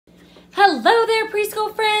Hello there,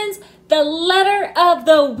 preschool friends. The letter of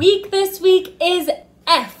the week this week is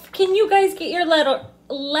F. Can you guys get your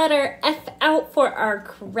letter F out for our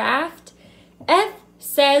craft? F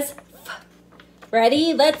says F.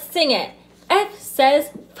 Ready? Let's sing it. F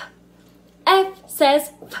says F. F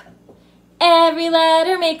says F. Every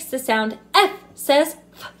letter makes the sound. F says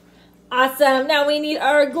F. Awesome. Now we need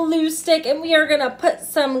our glue stick, and we are going to put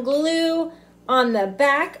some glue on the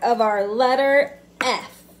back of our letter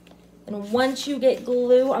F. And once you get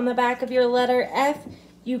glue on the back of your letter F,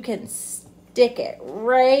 you can stick it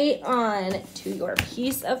right on to your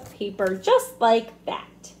piece of paper, just like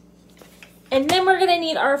that. And then we're gonna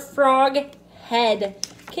need our frog head.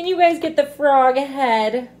 Can you guys get the frog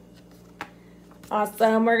head?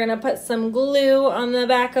 Awesome, we're gonna put some glue on the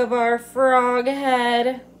back of our frog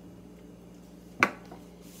head.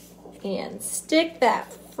 And stick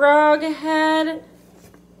that frog head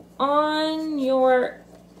on your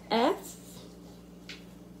F,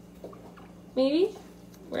 maybe,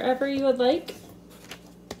 wherever you would like.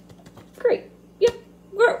 Great, yep,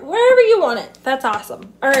 wherever you want it. That's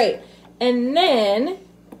awesome. All right, and then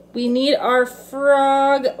we need our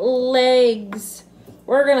frog legs.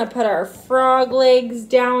 We're gonna put our frog legs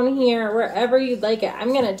down here, wherever you'd like it.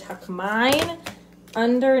 I'm gonna tuck mine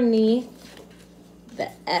underneath the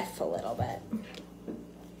F a little bit.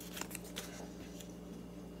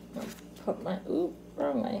 Put my, ooh,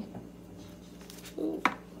 wrong way. Ooh.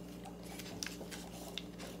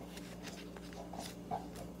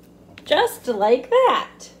 Just like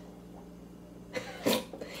that.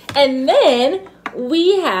 And then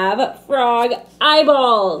we have frog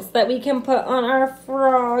eyeballs that we can put on our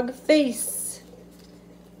frog face.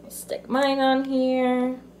 I'll stick mine on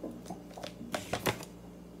here.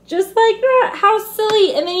 Just like that. How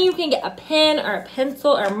silly. And then you can get a pen or a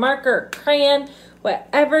pencil or marker or crayon,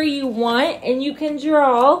 whatever you want, and you can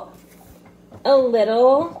draw a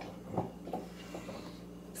little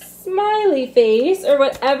smiley face or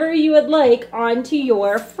whatever you would like onto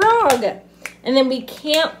your frog. And then we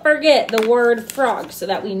can't forget the word frog so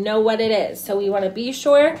that we know what it is. So we want to be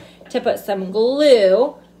sure to put some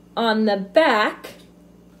glue on the back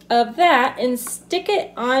of that and stick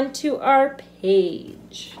it onto our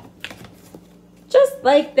page. Just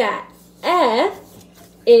like that. F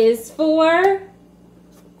is for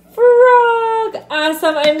frog.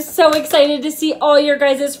 Awesome. I'm so excited to see all your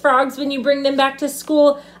guys' frogs when you bring them back to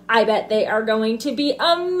school. I bet they are going to be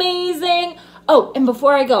amazing. Oh, and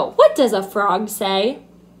before I go, what does a frog say?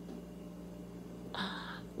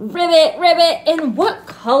 Ribbit, ribbit. And what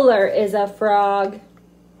color is a frog?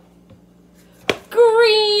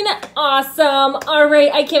 Green. Awesome. All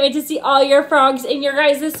right. I can't wait to see all your frogs and your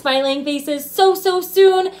guys' smiling faces so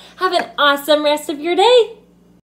soon. Have an awesome rest of your day.